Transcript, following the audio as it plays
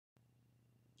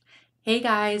Hey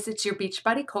guys, it's your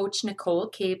Beachbody coach, Nicole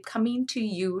Cape, coming to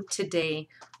you today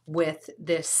with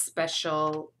this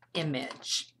special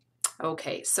image.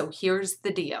 Okay, so here's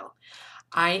the deal.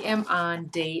 I am on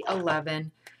day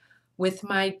 11 with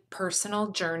my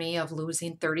personal journey of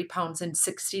losing 30 pounds in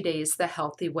 60 days the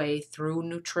healthy way through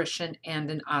nutrition and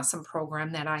an awesome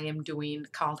program that I am doing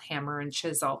called Hammer and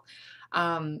Chisel.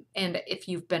 And if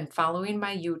you've been following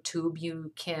my YouTube,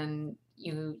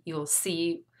 you'll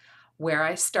see where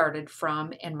I started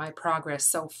from and my progress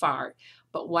so far.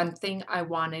 But one thing I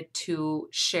wanted to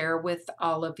share with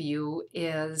all of you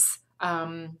is,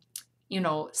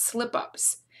 slip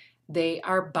ups. They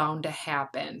are bound to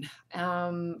happen.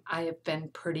 I have been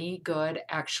pretty good,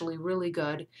 actually, really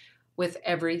good with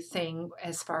everything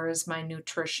as far as my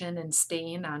nutrition and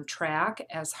staying on track,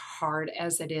 as hard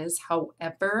as it is.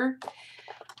 However,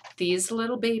 these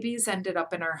little babies ended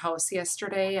up in our house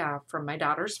yesterday from my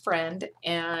daughter's friend,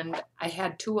 and I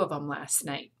had two of them last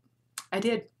night. I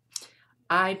did.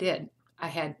 I did. I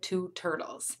had two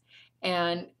turtles.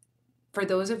 And for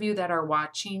those of you that are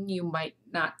watching, you might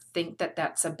not think that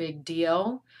that's a big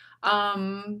deal.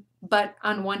 But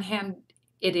on one hand,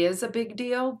 it is a big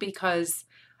deal because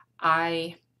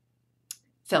I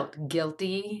felt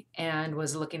guilty and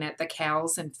was looking at the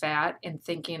calories and fat and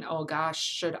thinking, oh gosh,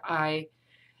 should I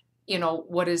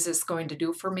what is this going to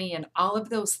do for me? And all of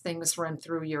those things run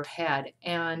through your head.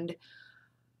 And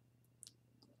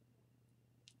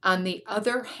on the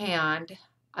other hand,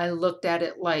 I looked at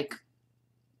it like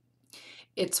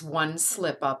it's one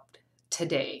slip up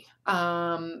today.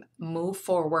 Move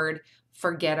forward,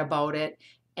 forget about it.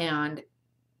 And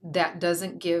that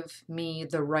doesn't give me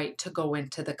the right to go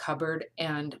into the cupboard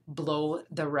and blow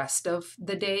the rest of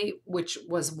the day, which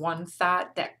was one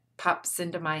thought that pops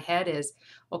into my head is,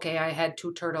 okay, I had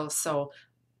two turtles, so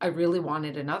I really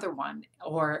wanted another one,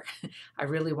 or I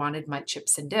really wanted my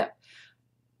chips and dip,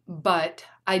 but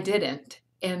I didn't.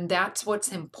 And that's what's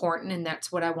important, and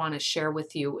that's what I want to share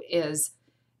with you is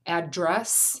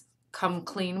address, come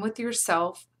clean with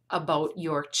yourself about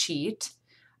your cheat.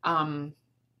 Um,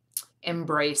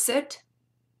 Embrace it,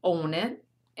 own it,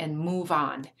 and move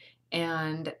on.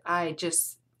 And I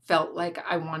just felt like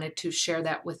I wanted to share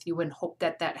that with you and hope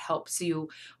that that helps you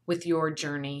with your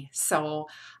journey. So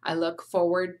I look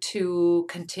forward to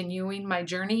continuing my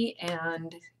journey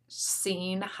and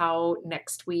seeing how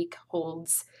next week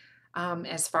holds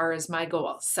as far as my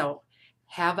goals. So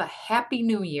have a happy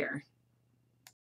new year.